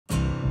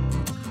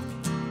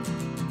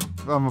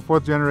I'm a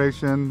fourth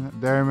generation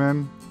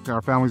dairyman.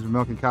 Our family's been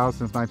milking cows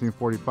since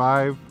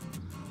 1945.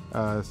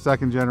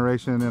 Second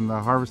generation in the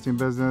harvesting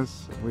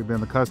business. We've been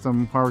in the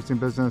custom harvesting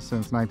business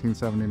since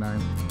 1979.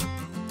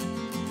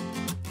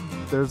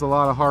 There's a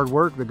lot of hard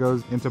work that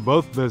goes into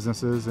both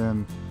businesses,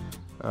 and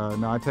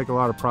I take a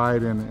lot of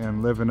pride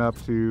in living up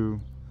to,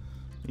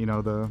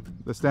 the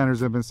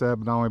standards that have been set,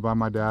 not only by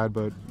my dad,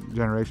 but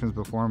generations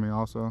before me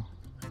also.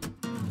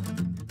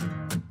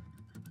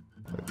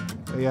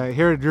 Yeah,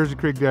 here at Jersey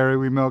Creek Dairy,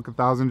 we milk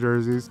 1,000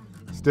 jerseys.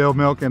 Still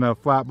milking a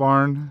flat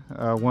barn,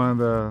 one of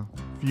the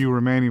few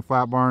remaining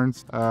flat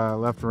barns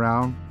left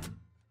around.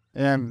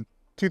 In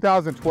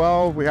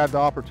 2012, we had the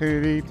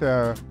opportunity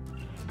to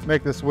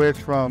make the switch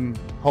from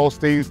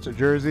Holsteins to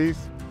jerseys.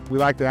 We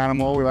like the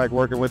animal, we like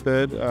working with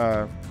it.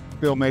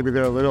 Feel maybe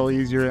they're a little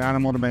easier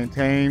animal to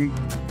maintain.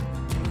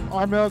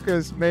 Our milk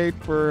is made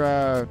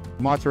for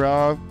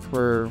mozzarella,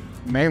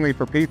 mainly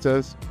for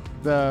pizzas.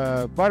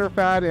 The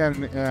butterfat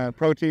and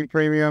protein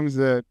premiums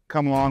that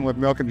come along with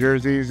milk and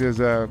jerseys is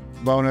a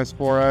bonus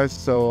for us.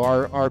 So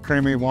our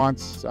creamery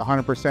wants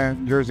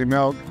 100% Jersey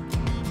milk.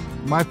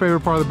 My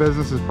favorite part of the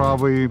business is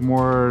probably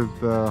more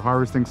the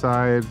harvesting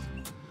side.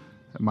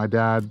 My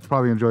dad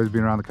probably enjoys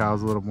being around the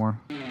cows a little more.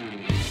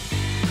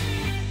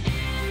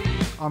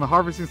 On the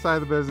harvesting side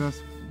of the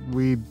business,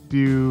 we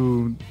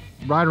do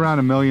right around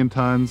 1 million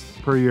tons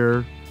per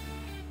year.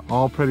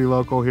 All pretty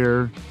local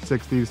here,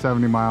 60 to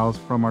 70 miles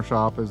from our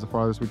shop is the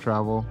farthest we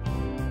travel.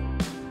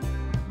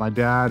 My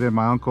dad and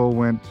my uncle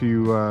went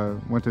to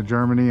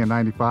Germany in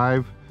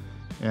 '95,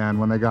 and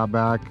when they got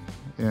back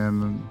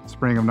in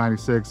spring of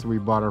 '96, we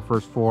bought our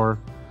first 4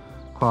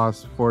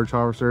 CLAAS forage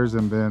harvesters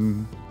and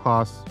been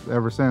CLAAS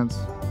ever since.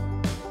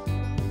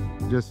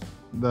 Just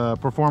the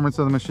performance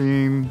of the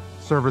machine,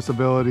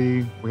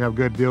 serviceability, we have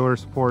good dealer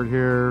support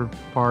here,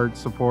 parts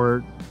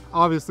support.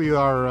 Obviously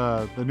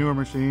the newer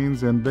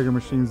machines and bigger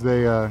machines,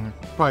 they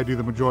probably do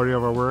the majority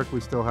of our work.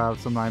 We still have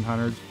some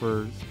 900s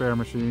for spare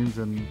machines,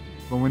 and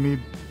when we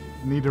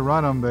need to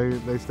run them,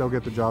 they still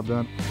get the job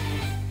done.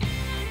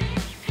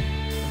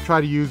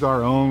 Try to use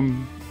our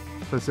own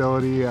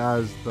facility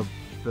as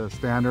the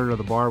standard or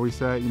the bar we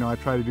set. I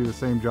try to do the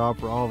same job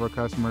for all of our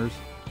customers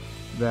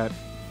that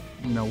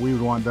we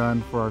would want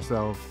done for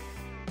ourselves.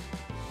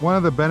 One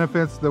of the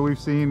benefits that we've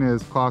seen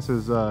is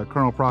CLAAS's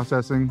kernel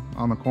processing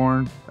on the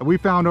corn. We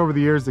found over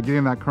the years that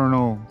getting that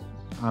kernel,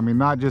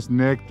 not just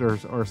nicked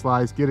or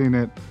sliced, getting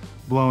it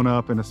blown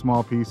up into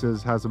small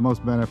pieces has the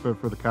most benefit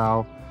for the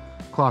cow.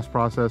 CLAAS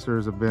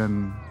processors have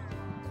been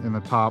in the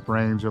top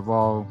range of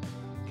all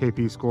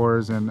KP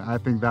scores, and I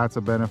think that's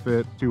a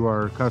benefit to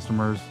our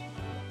customers.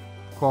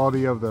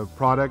 Quality of the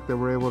product that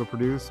we're able to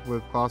produce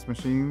with CLAAS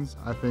machines,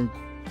 I think,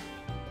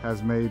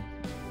 has made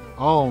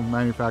all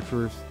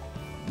manufacturers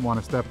want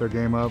to step their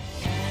game up.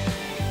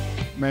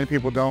 Many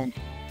people don't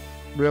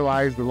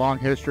realize the long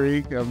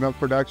history of milk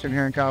production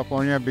here in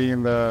California,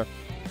 being the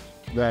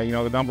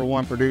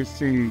 #1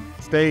 producing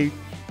state.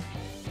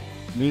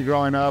 Me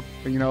growing up,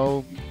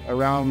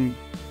 around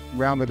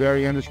the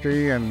dairy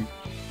industry and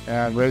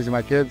raising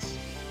my kids,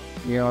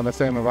 in the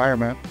same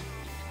environment,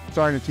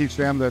 starting to teach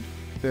them that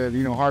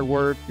hard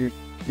work,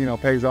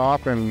 pays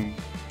off, and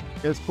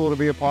it's cool to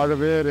be a part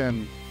of it,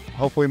 and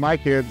hopefully my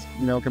kids,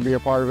 can be a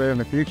part of it in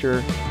the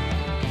future.